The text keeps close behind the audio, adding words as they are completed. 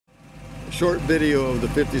short video of the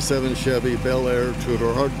 57 Chevy Bel Air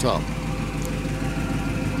two-door hardtop.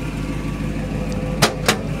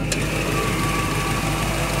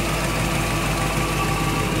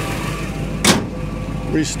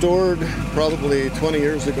 Restored probably 20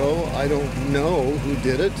 years ago. I don't know who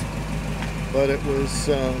did it, but it was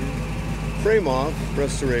frame-off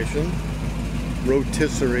restoration,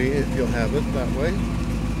 rotisserie if you'll have it that way.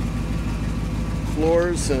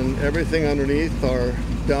 Floors and everything underneath are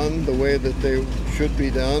done the way that they should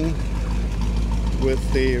be done, with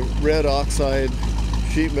the red oxide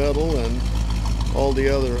sheet metal and all the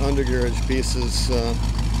other undercarriage pieces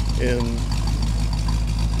in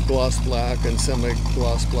gloss black and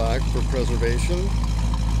semi-gloss black for preservation.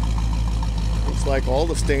 Looks like all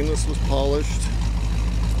the stainless was polished,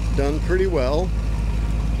 done pretty well,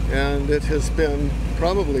 and it has been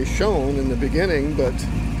probably shown in the beginning, but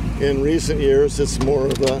in recent years it's more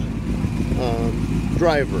of a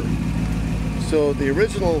driver. So the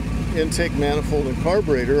original intake manifold and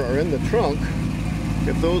carburetor are in the trunk.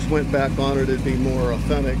 If those went back on it, it'd be more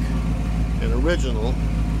authentic and original.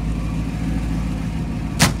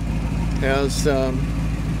 Has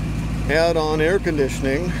add-on air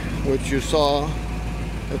conditioning, which you saw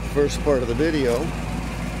at the first part of the video.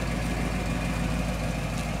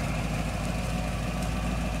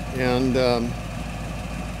 And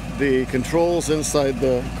the controls inside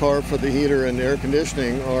the car for the heater and air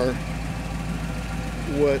conditioning are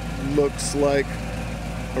what looks like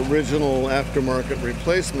original aftermarket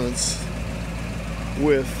replacements,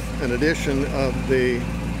 with an addition of the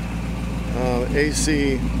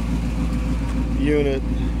AC unit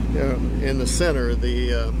in the center,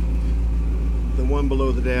 the one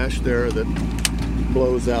below the dash there that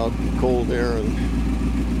blows out cold air and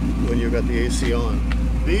when you've got the AC on.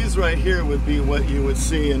 These right here would be what you would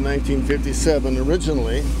see in 1957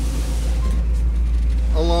 originally,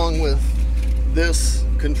 along with this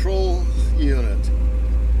control unit.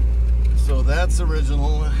 So that's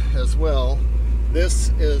original as well. This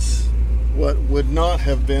is what would not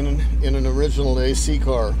have been in an original AC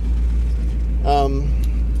car.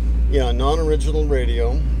 Yeah, non-original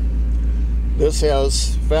radio. This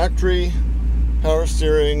has factory power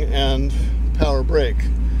steering and power brake.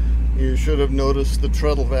 You should have noticed the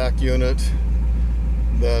treadle vac unit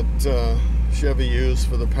that Chevy used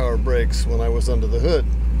for the power brakes when I was under the hood.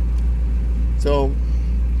 So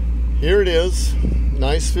here it is,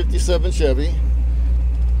 nice 57 Chevy.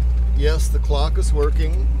 Yes, the clock is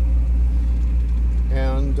working,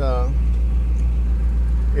 and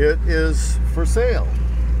it is for sale.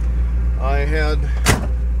 I had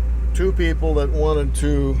two people that wanted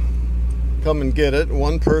to come and get it.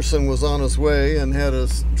 One person was on his way and had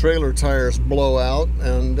his trailer tires blow out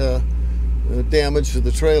and damage to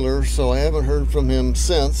the trailer, so I haven't heard from him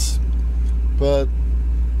since. But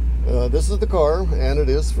this is the car, and it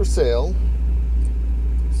is for sale.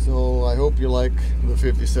 So I hope you like the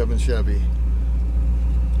 57 Chevy.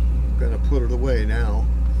 I'm gonna put it away now,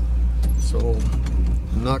 so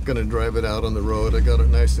I'm not gonna drive it out on the road. I got it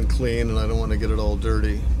nice and clean, and I don't want to get it all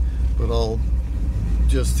dirty, but I'll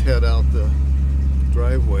just head out the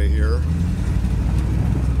driveway here.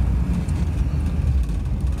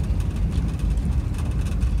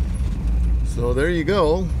 So there you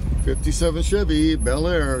go, 57 Chevy Bel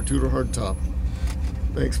Air two-door hardtop.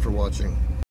 Thanks for watching.